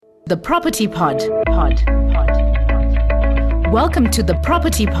The Property Pod. Welcome to The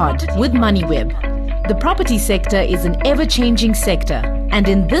Property Pod with MoneyWeb. The property sector is an ever-changing sector, and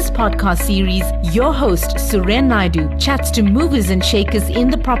in this podcast series, your host Suren Naidu chats to movers and shakers in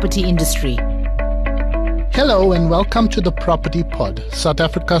the property industry. Hello and welcome to The Property Pod, South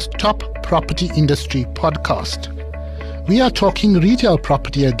Africa's top property industry podcast. We are talking retail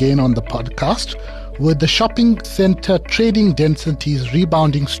property again on the podcast, with the shopping centre trading densities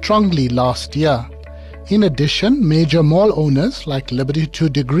rebounding strongly last year. In addition, major mall owners like Liberty 2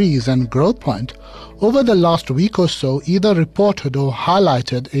 Degrees and Growthpoint over the last week or so either reported or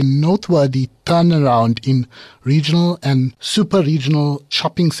highlighted a noteworthy turnaround in regional and super-regional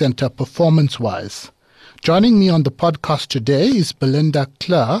shopping centre performance-wise. Joining me on the podcast today is Belinda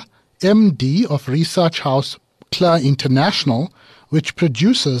Clure, MD of research house Clure International, which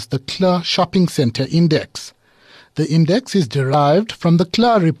produces the Clure Shopping Centre Index. The index is derived from the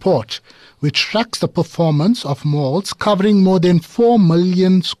Clure Report, which tracks the performance of malls covering more than 4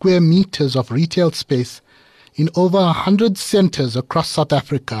 million square metres of retail space in over 100 centres across South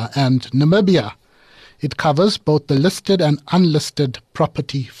Africa and Namibia. It covers both the listed and unlisted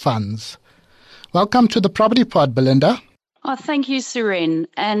property funds. Welcome to the Property Pod, Belinda. Oh, thank you, Suren.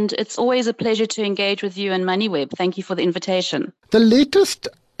 And it's always a pleasure to engage with you and MoneyWeb. Thank you for the invitation. The latest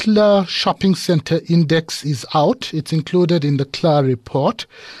Clure Shopping Centre Index is out. It's included in the Clure Report.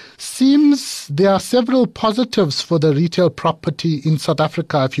 Seems there are several positives for the retail property in South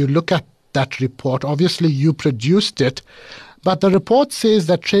Africa if you look at that report. Obviously, you produced it. But the report says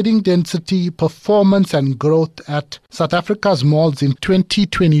that trading density, performance and growth at South Africa's malls in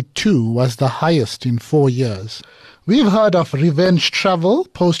 2022 was the highest in 4 years. We've heard of revenge travel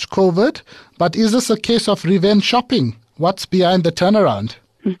post-COVID, but is this a case of revenge shopping? What's behind the turnaround?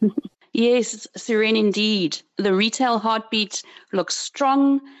 Yes, Suren, indeed. The retail heartbeat looks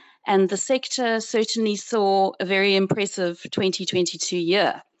strong, and the sector certainly saw a very impressive 2022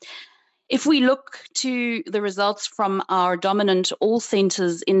 year. If we look to the results from our dominant All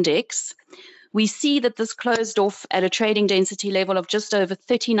Centres Index, we see that this closed off at a trading density level of just over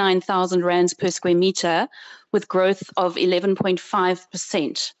 39,000 rands per square metre, with growth of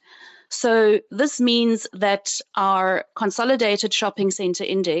 11.5%. So this means that our consolidated shopping centre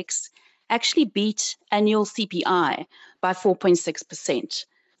index actually beat annual CPI by 4.6%.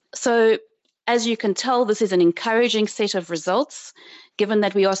 So as you can tell, this is an encouraging set of results, given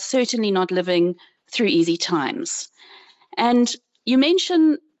that we are certainly not living through easy times. And you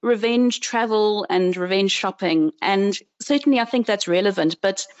mentioned revenge travel and revenge shopping, and certainly I think that's relevant,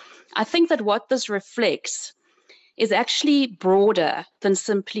 but I think that what this reflects is actually broader than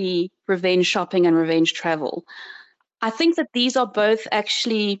simply revenge shopping and revenge travel. I think that these are both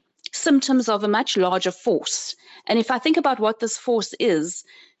actually symptoms of a much larger force. And if I think about what this force is,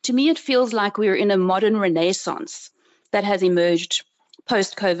 to me it feels like we're in a modern renaissance that has emerged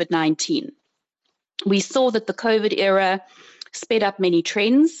post-COVID-19. We saw that the COVID era sped up many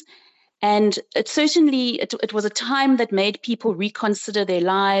trends, and it was a time that made people reconsider their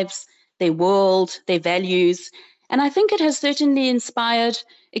lives, their world, their values. And I think it has certainly inspired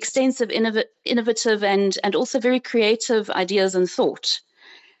extensive, innovative and also very creative ideas and thought.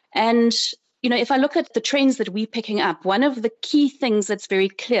 And, if I look at the trends that we're picking up, one of the key things that's very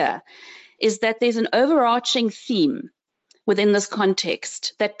clear is that there's an overarching theme within this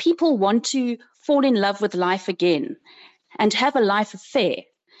context that people want to fall in love with life again and have a life affair.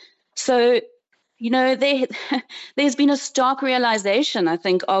 So, there's been a stark realization, I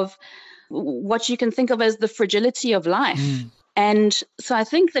think, of what you can think of as the fragility of life. And so I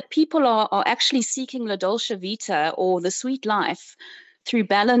think that people are actually seeking La Dolce Vita, or the sweet life, through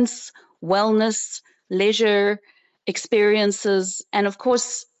balance, wellness, leisure, experiences, and of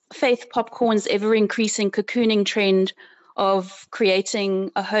course, Faith Popcorn's ever-increasing cocooning trend of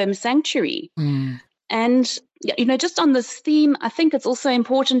creating a home sanctuary. And, just on this theme, I think it's also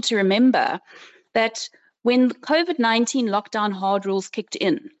important to remember that when the COVID-19 lockdown hard rules kicked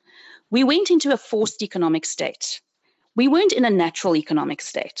in, we went into a forced economic state. We weren't in a natural economic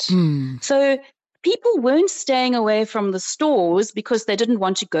state. So people weren't staying away from the stores because they didn't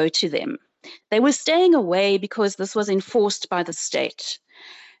want to go to them. They were staying away because this was enforced by the state.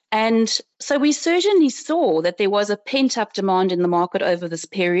 And so we certainly saw that there was a pent-up demand in the market over this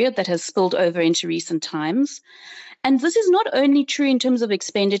period that has spilled over into recent times. And this is not only true in terms of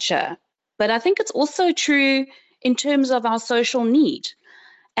expenditure, but I think it's also true in terms of our social need.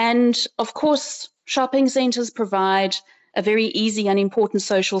 And of course, shopping centres provide a very easy and important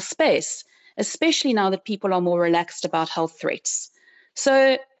social space, especially now that people are more relaxed about health threats.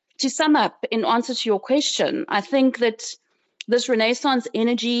 So to sum up, in answer to your question, I think that this Renaissance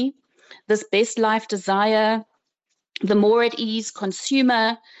energy this best life desire, the more at ease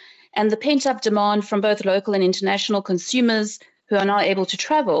consumer, and the pent-up demand from both local and international consumers who are now able to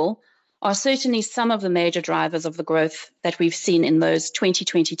travel are certainly some of the major drivers of the growth that we've seen in those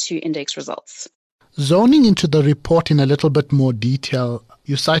 2022 index results. Zoning into the report in a little bit more detail,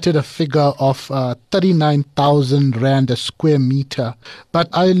 you cited a figure of 39,000 Rand a square meter. But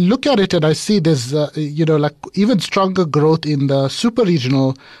I look at it and I see there's, even stronger growth in the super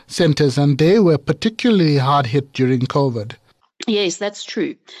regional centers, and they were particularly hard hit during COVID. Yes, that's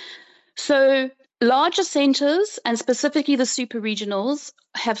true. So larger centers, and specifically the super regionals,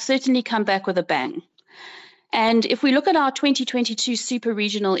 have certainly come back with a bang. And if we look at our 2022 super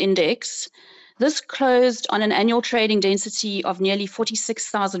regional index, this closed on an annual trading density of nearly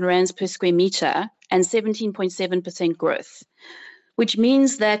 46,000 rands per square meter and 17.7% growth, which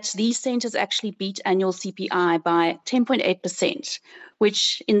means that these centers actually beat annual CPI by 10.8%,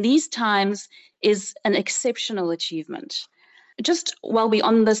 which in these times is an exceptional achievement. Just while we're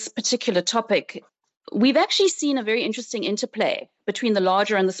on this particular topic, we've actually seen a very interesting interplay between the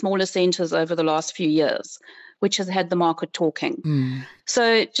larger and the smaller centers over the last few years, which has had the market talking.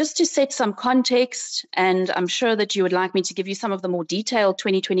 So just to set some context, and I'm sure that you would like me to give you some of the more detailed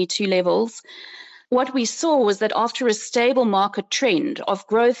 2022 levels, what we saw was that after a stable market trend of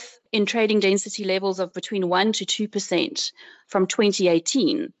growth in trading density levels of between 1% to 2% from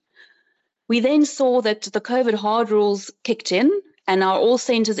 2018, we then saw that the COVID hard rules kicked in and our all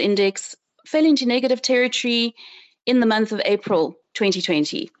centers index fell into negative territory in the month of April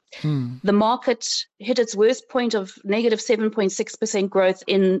 2020. The market hit its worst point of negative 7.6% growth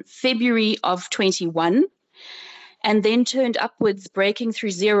in February of 21 and then turned upwards, breaking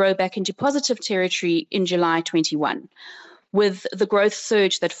through zero back into positive territory in July 21, with the growth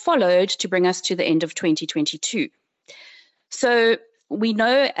surge that followed to bring us to the end of 2022. So we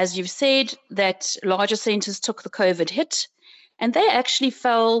know, as you've said, that larger centers took the COVID hit, and they actually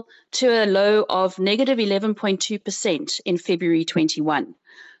fell to a low of negative 11.2% in February 21.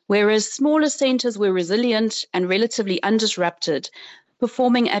 Whereas smaller centers were resilient and relatively undisrupted,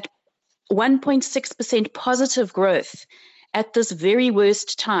 performing at 1.6% positive growth at this very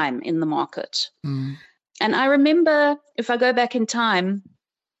worst time in the market. And I remember, if I go back in time,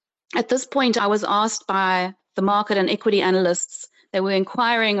 at this point I was asked by the market and equity analysts that were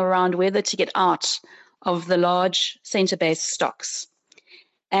inquiring around whether to get out of the large center-based stocks.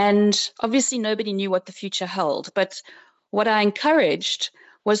 And obviously nobody knew what the future held, but what I encouraged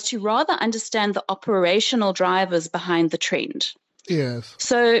was to rather understand the operational drivers behind the trend. Yes.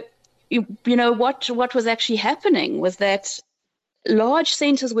 So, what was actually happening was that large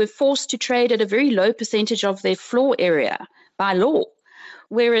centers were forced to trade at a very low percentage of their floor area by law,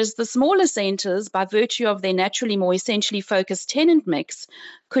 whereas the smaller centers, by virtue of their naturally more essentially focused tenant mix,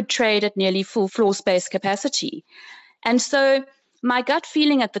 could trade at nearly full floor space capacity. And so my gut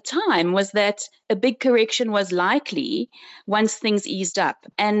feeling at the time was that a big correction was likely once things eased up.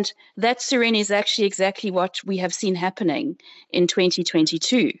 And that, Suren, is actually exactly what we have seen happening in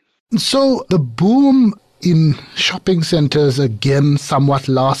 2022. So the boom in shopping centers again somewhat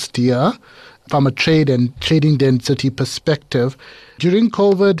last year from a trade and trading density perspective. During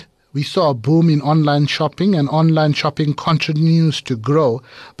COVID, we saw a boom in online shopping, and online shopping continues to grow,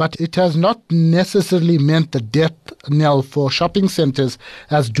 but it has not necessarily meant the death knell for shopping centers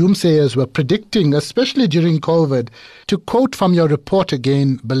as doomsayers were predicting, especially during COVID. To quote from your report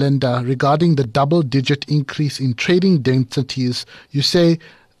again, Belinda, regarding the double-digit increase in trading densities, you say,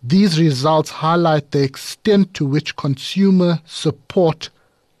 these results highlight the extent to which consumers support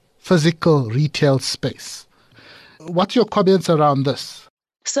physical retail space. What's your comments around this?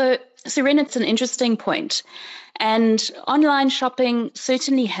 So, Suren, it's an interesting point. And online shopping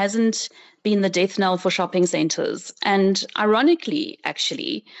certainly hasn't been the death knell for shopping centers. And ironically,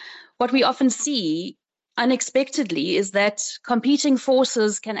 actually, what we often see unexpectedly is that competing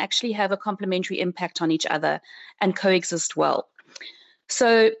forces can actually have a complementary impact on each other and coexist well.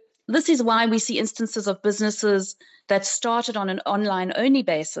 So this is why we see instances of businesses that started on an online-only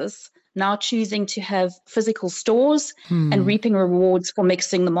basis now choosing to have physical stores and reaping rewards for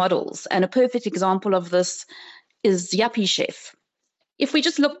mixing the models. And a perfect example of this is Yuppiechef. If we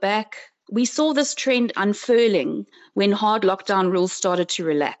just look back, we saw this trend unfurling when hard lockdown rules started to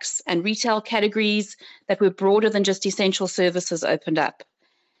relax and retail categories that were broader than just essential services opened up.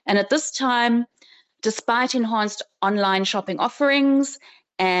 And at this time, despite enhanced online shopping offerings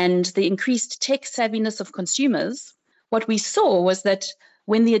and the increased tech savviness of consumers, what we saw was that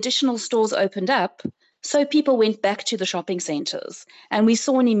when the additional stores opened up, so people went back to the shopping centers, and we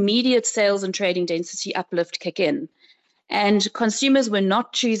saw an immediate sales and trading density uplift kick in. And consumers were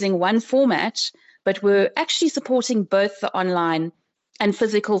not choosing one format, but were actually supporting both the online and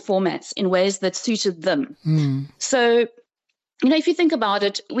physical formats in ways that suited them. So, if you think about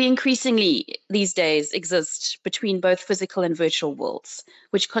it, we increasingly these days exist between both physical and virtual worlds,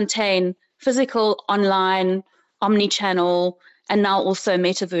 which contain physical, online, omni-channel, and now also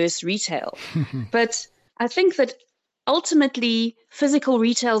metaverse retail. But I think that ultimately, physical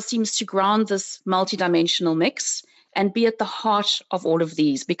retail seems to ground this multidimensional mix and be at the heart of all of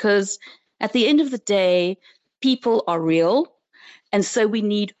these, because at the end of the day, people are real. And so we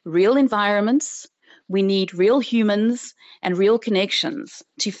need real environments, we need real humans and real connections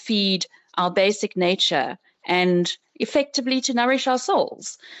to feed our basic nature and effectively to nourish our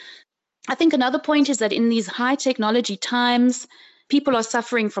souls. I think another point is that in these high technology times, people are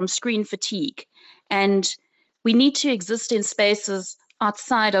suffering from screen fatigue, and we need to exist in spaces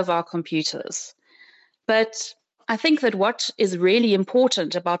outside of our computers. But I think that what is really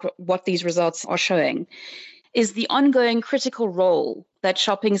important about what these results are showing is the ongoing critical role that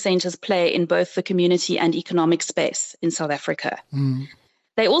shopping centers play in both the community and economic space in South Africa.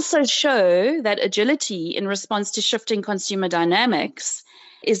 They also show that agility in response to shifting consumer dynamics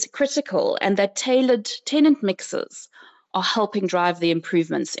is critical, and that tailored tenant mixes are helping drive the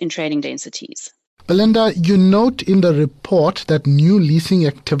improvements in trading densities. Belinda, you note in the report that new leasing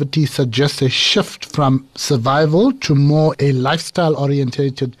activity suggests a shift from survival to more a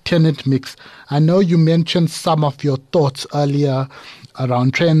lifestyle-oriented tenant mix. I know you mentioned some of your thoughts earlier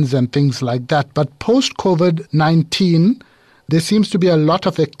around trends and things like that, but post-COVID-19, there seems to be a lot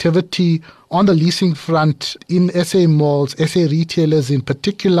of activity on the leasing front in SA malls, SA retailers in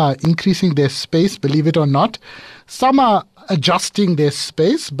particular, increasing their space, believe it or not. Some are adjusting their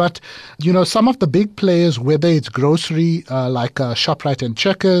space, but some of the big players, whether it's grocery like Shoprite and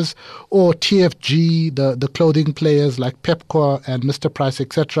Checkers, or TFG, the clothing players like Pepkor and Mr. Price,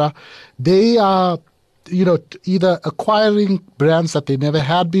 etc., they are either acquiring brands that they never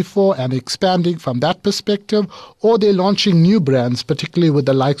had before and expanding from that perspective, or they're launching new brands, particularly with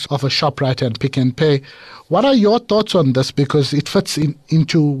the likes of a Shoprite and Pick n Pay. What are your thoughts on this? Because it fits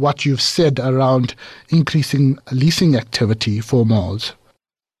into what you've said around increasing leasing activity for malls.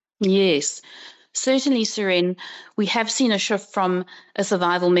 Yes, certainly, Suren. We have seen a shift from a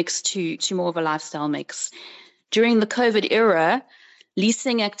survival mix to more of a lifestyle mix. During the COVID era,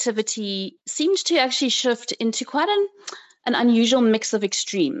 leasing activity seemed to actually shift into quite an unusual mix of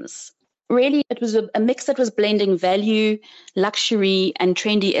extremes. Really, it was a mix that was blending value, luxury, and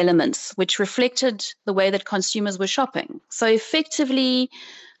trendy elements, which reflected the way that consumers were shopping. So effectively,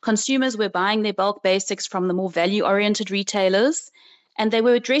 consumers were buying their bulk basics from the more value-oriented retailers, and they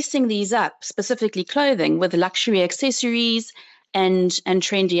were dressing these up, specifically clothing, with luxury accessories and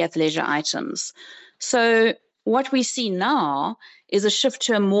trendy athleisure items. So what we see now is a shift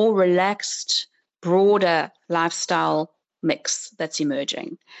to a more relaxed, broader lifestyle mix that's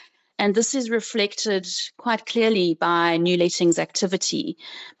emerging. And this is reflected quite clearly by new lettings activity,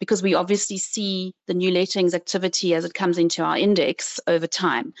 because we obviously see the new lettings activity as it comes into our index over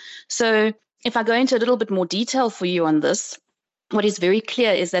time. So if I go into a little bit more detail for you on this, what is very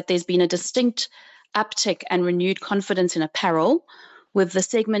clear is that there's been a distinct uptick and renewed confidence in apparel, with the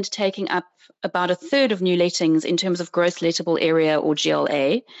segment taking up about a third of new lettings in terms of gross lettable area, or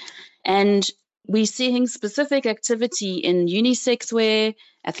GLA. And we're seeing specific activity in unisex wear,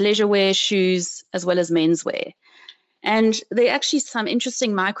 athleisure wear, shoes, as well as menswear. And there are actually some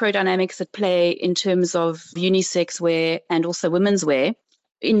interesting microdynamics at play in terms of unisex wear and also women's wear.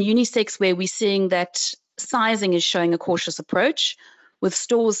 In unisex wear, we're seeing that sizing is showing a cautious approach, with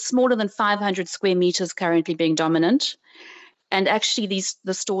stores smaller than 500 square meters currently being dominant. And actually,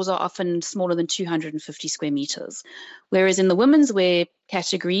 the stores are often smaller than 250 square meters. Whereas in the women's wear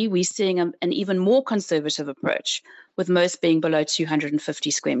category, we're seeing an even more conservative approach, with most being below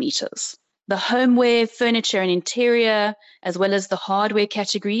 250 square meters. The homeware, furniture and interior, as well as the hardware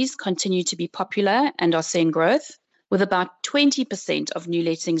categories, continue to be popular and are seeing growth, with about 20% of new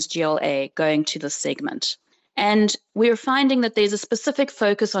lettings GLA going to this segment. And we're finding that there's a specific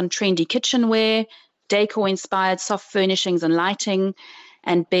focus on trendy kitchenware, decor-inspired soft furnishings and lighting,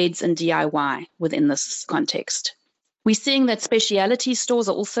 and beds and DIY within this context. We're seeing that specialty stores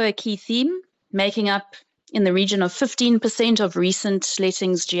are also a key theme, making up in the region of 15% of recent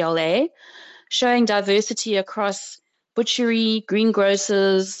lettings GLA, showing diversity across butchery,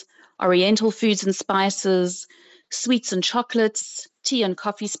 greengrocers, oriental foods and spices, sweets and chocolates, tea and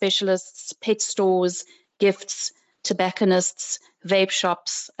coffee specialists, pet stores, gifts, tobacconists, vape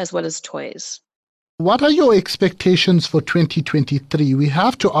shops, as well as toys. What are your expectations for 2023? We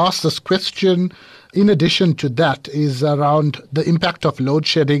have to ask this question in addition to that is around the impact of load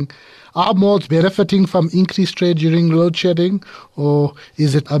shedding. Are malls benefiting from increased trade during load shedding, or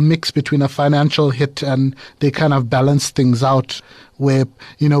is it a mix between a financial hit and they kind of balance things out where,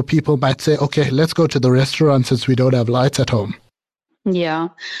 people might say, okay, let's go to the restaurant since we don't have lights at home? Yeah.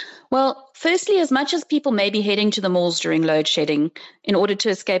 Well, firstly, as much as people may be heading to the malls during load shedding in order to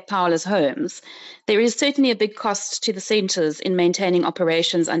escape powerless homes, there is certainly a big cost to the centres in maintaining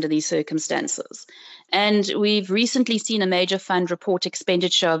operations under these circumstances. And we've recently seen a major fund report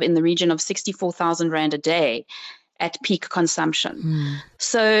expenditure of in the region of 64,000 Rand a day at peak consumption.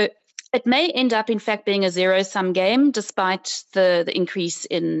 So it may end up, in fact, being a zero-sum game despite the increase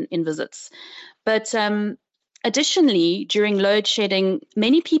in visits. But additionally, during load shedding,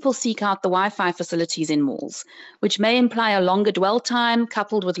 many people seek out the Wi-Fi facilities in malls, which may imply a longer dwell time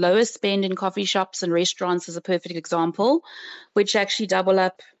coupled with lower spend in coffee shops and restaurants is a perfect example, which actually double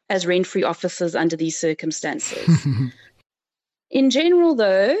up as rent-free offices under these circumstances. In general,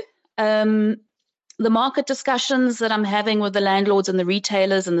 though, the market discussions that I'm having with the landlords and the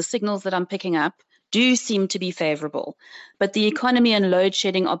retailers and the signals that I'm picking up do seem to be favorable, but the economy and load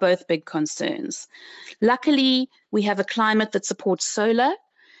shedding are both big concerns. Luckily, we have a climate that supports solar,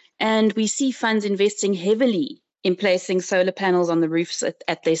 and we see funds investing heavily in placing solar panels on the roofs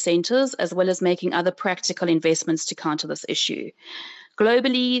at their centres, as well as making other practical investments to counter this issue.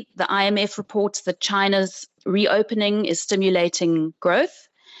 Globally, the IMF reports that China's reopening is stimulating growth,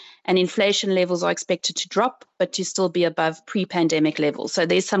 and inflation levels are expected to drop, but to still be above pre-pandemic levels. So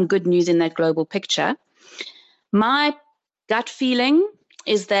there's some good news in that global picture. My gut feeling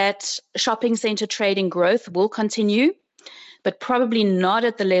is that shopping centre trading growth will continue, but probably not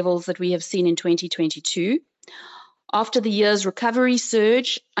at the levels that we have seen in 2022. After the year's recovery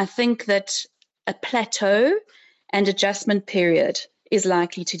surge, I think that a plateau and adjustment period is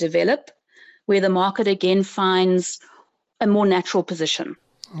likely to develop, where the market again finds a more natural position.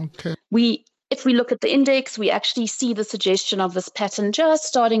 Okay. If we look at the index, we actually see the suggestion of this pattern just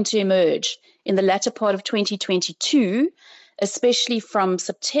starting to emerge in the latter part of 2022, especially from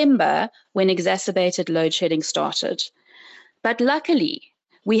September when exacerbated load shedding started. But luckily,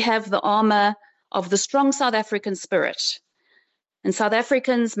 we have the armor of the strong South African spirit. And South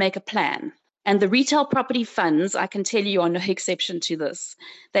Africans make a plan. And the retail property funds, I can tell you, are no exception to this.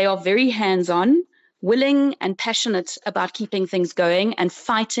 They are very hands-on, willing and passionate about keeping things going and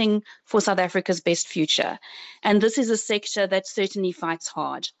fighting for South Africa's best future. And this is a sector that certainly fights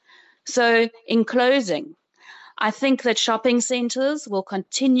hard. So in closing, I think that shopping centres will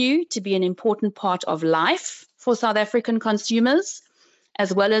continue to be an important part of life for South African consumers,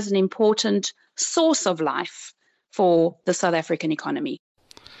 as well as an important source of life for the South African economy.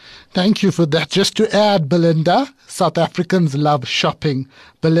 Thank you for that. Just to add, Belinda, South Africans love shopping.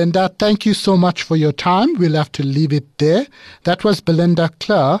 Belinda, thank you so much for your time. We'll have to leave it there. That was Belinda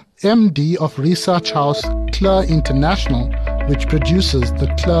Kleur, MD of research house Kleur International, which produces the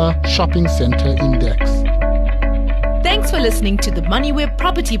Kleur Shopping Centre Index. Thanks for listening to the MoneyWeb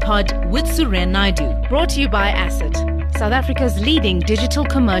Property Pod with Suren Naidu, brought to you by Asset, South Africa's leading digital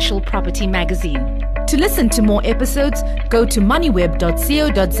commercial property magazine. To listen to more episodes, go to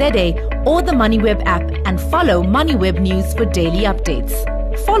moneyweb.co.za or the MoneyWeb app and follow MoneyWeb News for daily updates.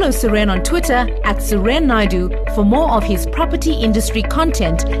 Follow Suren on Twitter @Suren Naidu for more of his property industry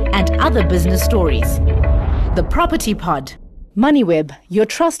content and other business stories. The Property Pod. MoneyWeb, your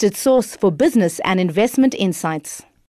trusted source for business and investment insights.